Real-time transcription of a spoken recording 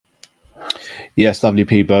Yes, lovely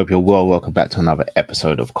people. Hope you're well. Welcome back to another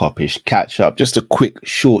episode of Kop-Ish Catch Up. Just a quick,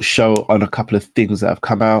 short show on a couple of things that have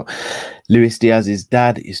come out. Luis Diaz's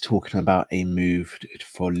dad is talking about a move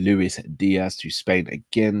for Luis Diaz to Spain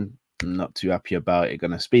again. I'm not too happy about it.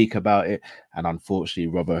 Going to speak about it. And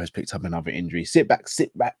unfortunately, Robbo has picked up another injury. Sit back,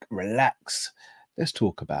 relax. Let's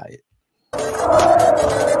talk about it.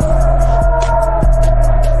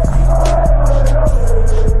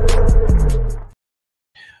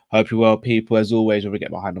 Hope you're well, people. As always, when we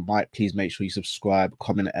get behind the mic, please make sure you subscribe,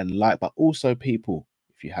 comment, and like. But also, people,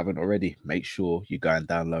 if you haven't already, make sure you go and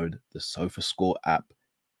download the SofaScore app.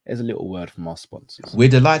 There's a little word from our sponsors. We're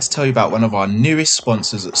delighted to tell you about one of our newest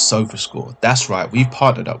sponsors at SofaScore. That's right, we've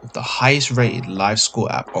partnered up with the highest rated live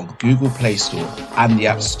score app on Google Play Store and the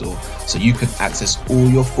App Store, so you can access all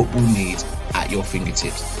your football needs at your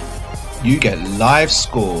fingertips. You get live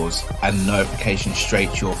scores and notifications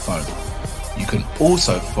straight to your phone. You can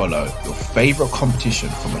also follow your favourite competition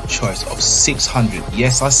from a choice of 600,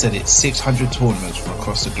 yes I said it, 600 tournaments from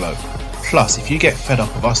across the globe. Plus, if you get fed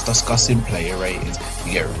up of us discussing player ratings,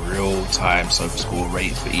 you get real-time SofaScore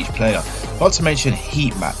ratings for each player. Not to mention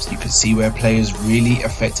heat maps, you can see where players really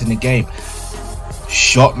affecting the game.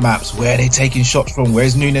 Shot maps, where they're taking shots from,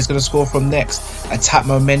 where's Nunes going to score from next, attack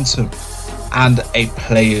momentum, and a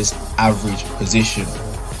player's average position.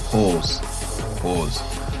 Pause.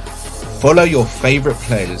 Follow your favourite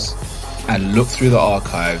players and look through the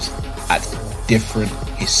archives at different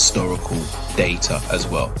historical data as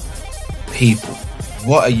well. People,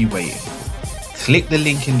 what are you waiting for? Click the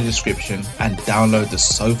link in the description and download the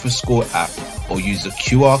SofaScore app, or use the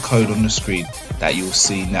QR code on the screen that you'll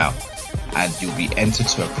see now, and you'll be entered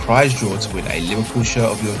to a prize draw to win a Liverpool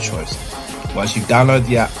shirt of your choice. Once you've downloaded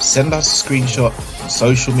the app, send us a screenshot on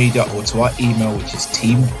social media or to our email, which is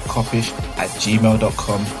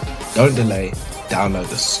teamkopish@gmail.com. Don't delay, download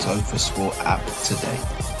the SofaScore app today.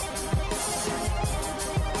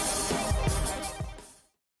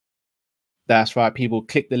 That's right, people.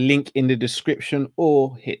 Click the link in the description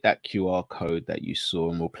or hit that QR code that you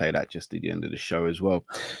saw, and we'll play that just at the end of the show as well.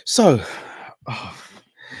 So,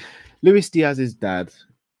 Luis Diaz's dad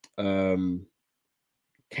came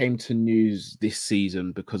to news this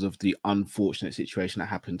season because of the unfortunate situation that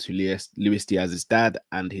happened to Luis Diaz's dad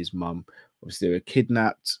and his mum. Obviously, they were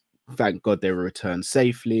kidnapped. Thank God they were returned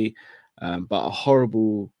safely, but a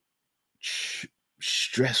horrible,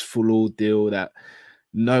 stressful ordeal that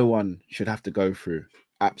no one should have to go through.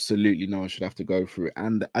 Absolutely no one should have to go through.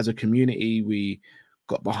 And as a community, we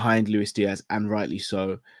got behind Luis Diaz, and rightly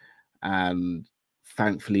so. And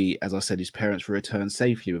thankfully, as I said, his parents were returned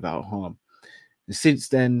safely without harm. And since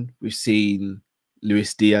then, we've seen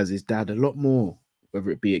Luis Diaz's dad a lot more,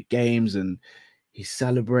 whether it be at games, and he's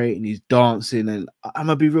celebrating, he's dancing, and I'm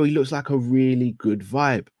gonna be real, he looks like a really good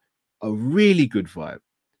vibe.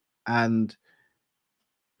 And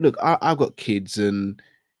look, I've got kids, and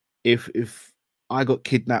if I got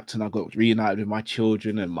kidnapped and I got reunited with my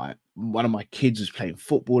children, and one of my kids was playing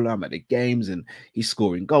football, I'm at the games and he's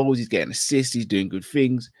scoring goals, he's getting assists, he's doing good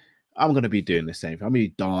things, I'm going to be doing the same thing. I'm going to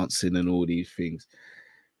be dancing and all these things.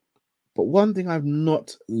 But one thing I'm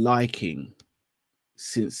not liking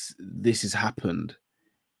since this has happened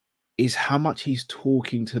is how much he's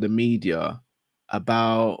talking to the media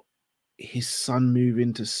about his son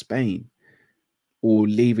moving to Spain or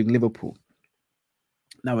leaving Liverpool.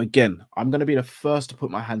 Now, again, I'm going to be the first to put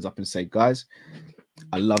my hands up and say, guys,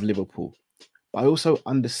 I love Liverpool. But I also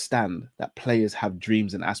understand that players have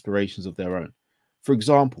dreams and aspirations of their own. For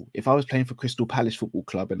example, if I was playing for Crystal Palace Football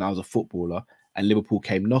Club and I was a footballer and Liverpool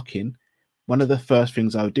came knocking, one of the first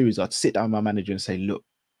things I would do is I'd sit down with my manager and say, look,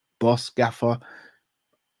 boss, gaffer,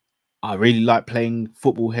 I really like playing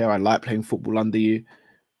football here. I like playing football under you.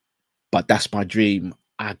 But that's my dream.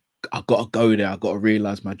 I got to go there. I got to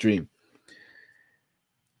realize my dream.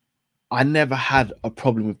 I never had a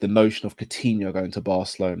problem with the notion of Coutinho going to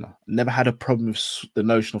Barcelona. Never had a problem with the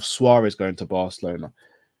notion of Suarez going to Barcelona.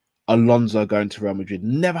 Alonso going to Real Madrid.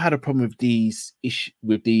 Never had a problem with these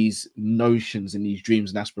notions and these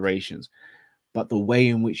dreams and aspirations. But the way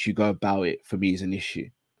in which you go about it, for me, is an issue.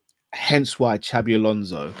 Hence why Xabi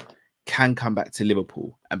Alonso can come back to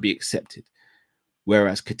Liverpool and be accepted.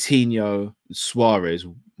 Whereas Coutinho and Suarez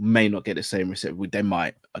may not get the same reception. They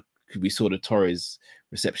might. We saw the Torres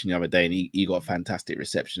reception the other day, and he got a fantastic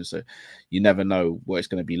reception. So you never know what it's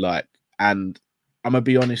going to be like. And I'm going to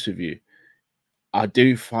be honest with you, I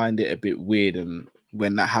do find it a bit weird and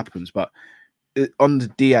when that happens. But on the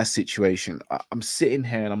Diaz situation, I'm sitting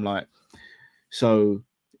here and I'm like, so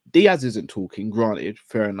Diaz isn't talking, granted,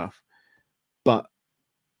 fair enough. But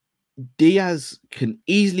Diaz can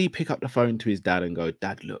easily pick up the phone to his dad and go,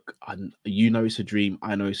 Dad, look, you know it's a dream.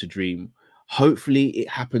 I know it's a dream. Hopefully it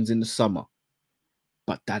happens in the summer.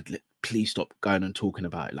 But Dad, please stop going and talking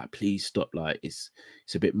about it. Like, please stop. Like, it's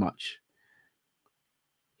a bit much.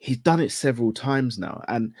 He's done it several times now.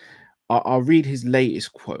 And I'll read his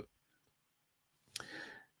latest quote.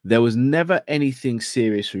 There was never anything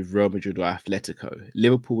serious with Real Madrid or Atletico.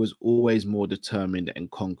 Liverpool was always more determined and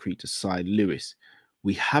concrete to sign Lewis.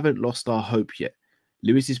 We haven't lost our hope yet.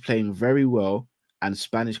 Lewis is playing very well and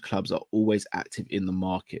Spanish clubs are always active in the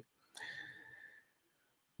market.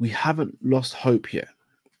 We haven't lost hope yet.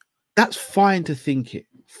 That's fine to think it.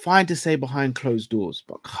 Fine to say behind closed doors.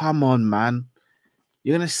 But come on, man.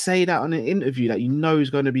 You're going to say that on an interview that you know is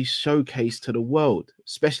going to be showcased to the world,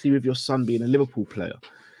 especially with your son being a Liverpool player.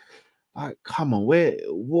 Like, come on, what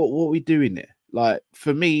are we doing there? Like,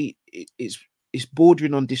 for me, it's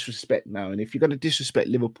bordering on disrespect now. And if you're going to disrespect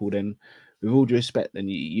Liverpool, then with all due respect, then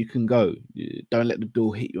you can go. Don't let the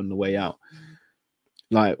door hit you on the way out.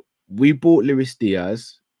 Like, we bought Luis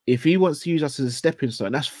Diaz. If he wants to use us as a stepping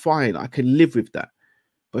stone, that's fine. I can live with that.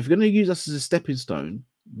 But if you're going to use us as a stepping stone,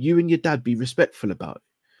 you and your dad be respectful about it.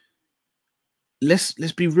 Let's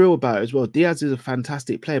be real about it as well. Diaz is a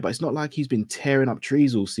fantastic player, but it's not like he's been tearing up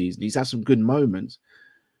trees all season. He's had some good moments.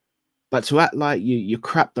 But to act like your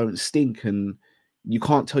crap don't stink and you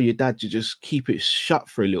can't tell your dad to just keep it shut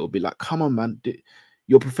for a little bit. Like, come on, man.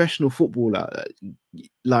 You're a professional footballer.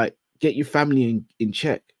 Like, get your family in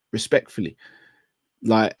check, respectfully.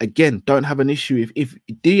 Like, again, don't have an issue. If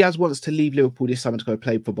Diaz wants to leave Liverpool this summer to go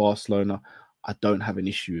play for Barcelona, I don't have an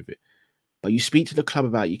issue with it. But you speak to the club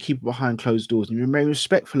about it, you keep it behind closed doors, and you remain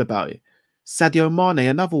respectful about it. Sadio Mane,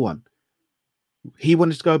 another one. He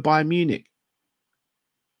wanted to go Bayern Munich.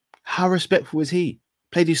 How respectful was he?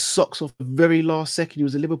 Played his socks off the very last second he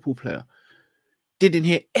was a Liverpool player. Didn't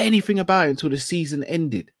hear anything about it until the season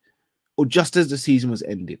ended. Or just as the season was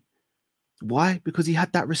ending. Why? Because he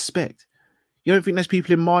had that respect. You don't think there's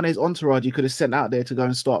people in Mane's entourage you could have sent out there to go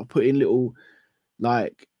and start putting little,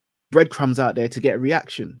 like, breadcrumbs out there to get a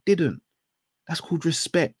reaction? Didn't. That's called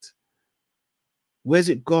respect. Where's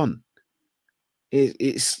it gone?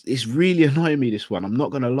 It's really annoying me, this one. I'm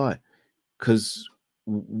not going to lie. Because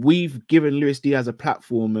we've given Luis Diaz a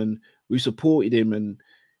platform and we supported him. And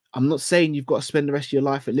I'm not saying you've got to spend the rest of your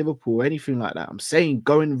life at Liverpool or anything like that. I'm saying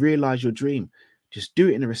go and realize your dream. Just do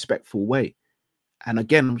it in a respectful way. And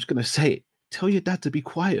again, I'm just going to say it. Tell your dad to be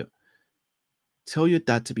quiet. Tell your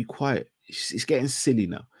dad to be quiet. It's getting silly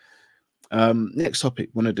now. Next topic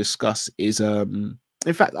I want to discuss is, in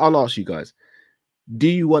fact, I'll ask you guys, do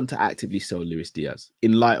you want to actively sell Luis Diaz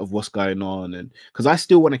in light of what's going on? And because I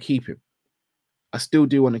still want to keep him. I still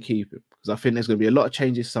do want to keep him because I think there's going to be a lot of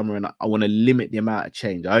change this summer and I want to limit the amount of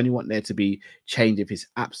change. I only want there to be change if it's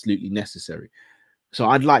absolutely necessary. So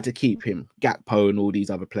I'd like to keep him, Gakpo and all these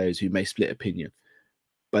other players who may split opinion.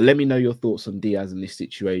 But let me know your thoughts on Diaz in this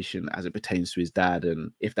situation as it pertains to his dad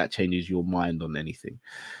and if that changes your mind on anything.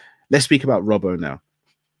 Let's speak about Robbo now.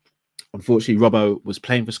 Unfortunately, Robbo was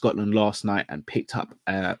playing for Scotland last night and picked up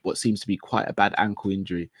what seems to be quite a bad ankle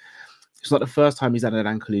injury. It's not the first time he's had an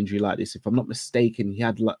ankle injury like this. If I'm not mistaken, he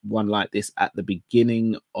had one like this at the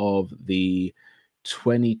beginning of the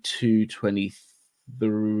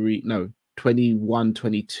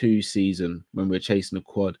 21-22 season when we were chasing a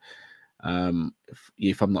quad.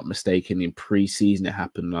 If I'm not mistaken, in pre-season it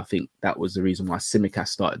happened. I think that was the reason why Tsimikas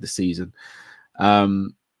started the season.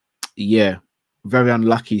 Yeah, very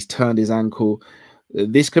unlucky. He's turned his ankle.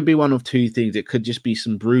 This could be one of two things. It could just be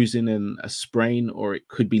some bruising and a sprain, or it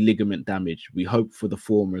could be ligament damage. We hope for the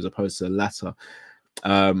former as opposed to the latter.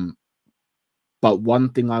 But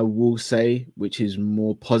one thing I will say, which is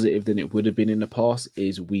more positive than it would have been in the past,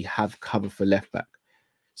 is we have cover for left back.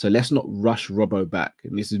 So let's not rush Robbo back.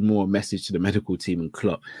 And this is more a message to the medical team and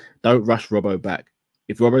Klopp. Don't rush Robbo back.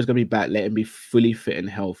 If Robbo's going to be back, let him be fully fit and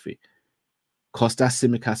healthy. Kostas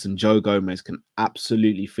Tsimikas and Joe Gomez can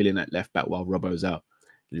absolutely fill in at left back while Robbo's out.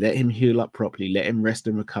 Let him heal up properly. Let him rest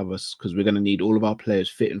and recover because we're going to need all of our players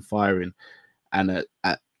fit and firing and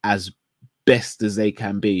as best as they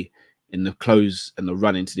can be in the close and the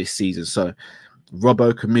run into this season. So,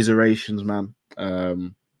 Robbo, commiserations, man.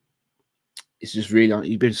 It's just really,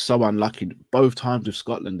 you've been so unlucky both times with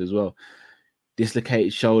Scotland as well.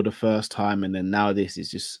 Dislocated shoulder first time, and then now this is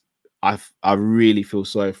just, I really feel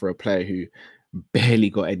sorry for a player who barely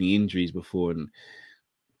got any injuries before, and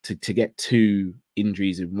to get two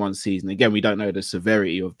injuries in one season. Again, we don't know the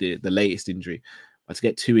severity of the latest injury, but to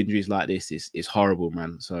get two injuries like this is horrible,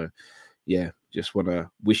 man. So yeah, just want to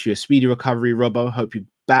wish you a speedy recovery, Robbo. Hope you're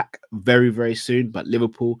back very, very soon. But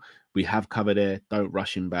Liverpool, we have cover there. Don't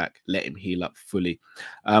rush him back. Let him heal up fully.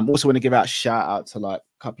 Also want to give out a shout out to like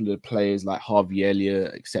a couple of the players like Harvey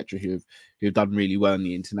Elliott, etc., who've done really well in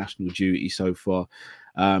the international duty so far.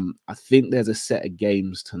 I think there's a set of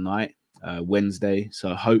games tonight, Wednesday.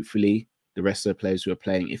 So hopefully the rest of the players who are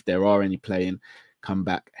playing, if there are any playing, come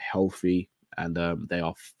back healthy and they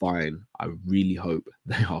are fine. I really hope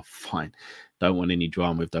they are fine. Don't want any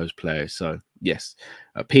drama with those players. So yes,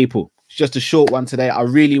 people, it's just a short one today. I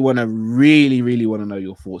really want to know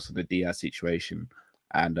your thoughts on the Diaz situation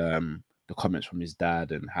and the comments from his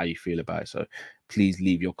dad and how you feel about it. So please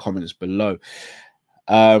leave your comments below.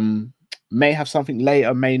 May have something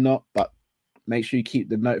later, may not, but make sure you keep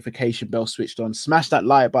the notification bell switched on. Smash that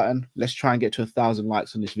like button. Let's try and get to 1,000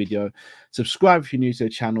 likes on this video. Subscribe if you're new to the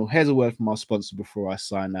channel. Here's a word from our sponsor before I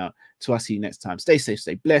sign out. Till I see you next time. Stay safe,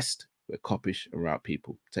 stay blessed. We're Kopish around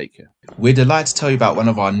people. Take care. We're delighted to tell you about one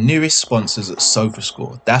of our newest sponsors at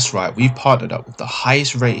SofaScore. That's right, we've partnered up with the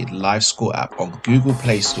highest rated live score app on Google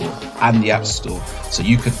Play Store and the App Store, so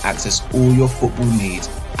you can access all your football needs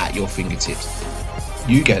at your fingertips.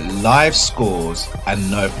 You get live scores and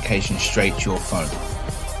notifications straight to your phone.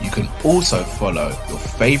 You can also follow your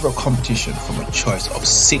favorite competition from a choice of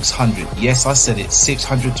 600, yes I said it,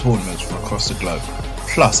 600 tournaments from across the globe.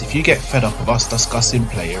 Plus, if you get fed up of us discussing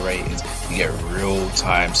player ratings, you get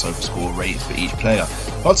real-time SofaScore ratings for each player.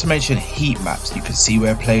 Not to mention heat maps, you can see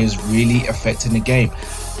where players really affecting the game.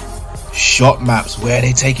 Shot maps, where are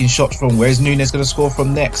they taking shots from, where's Nunes going to score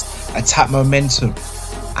from next, attack momentum,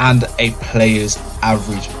 and a player's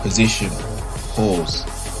average position. Pause.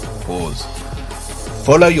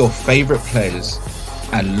 Follow your favorite players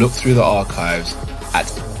and look through the archives at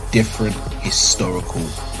different historical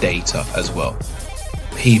data as well.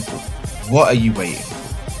 People, what are you waiting for?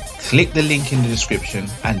 Click the link in the description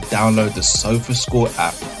and download the SofaScore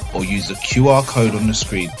app or use the QR code on the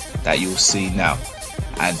screen that you'll see now,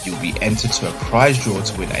 and you'll be entered to a prize draw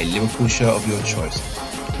to win a Liverpool shirt of your choice.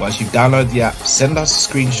 Once you've downloaded the app, send us a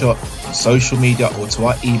screenshot on social media or to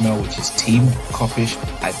our email, which is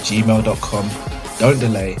teamkopish@gmail.com. Don't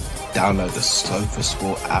delay, download the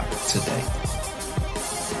SofaScore app today.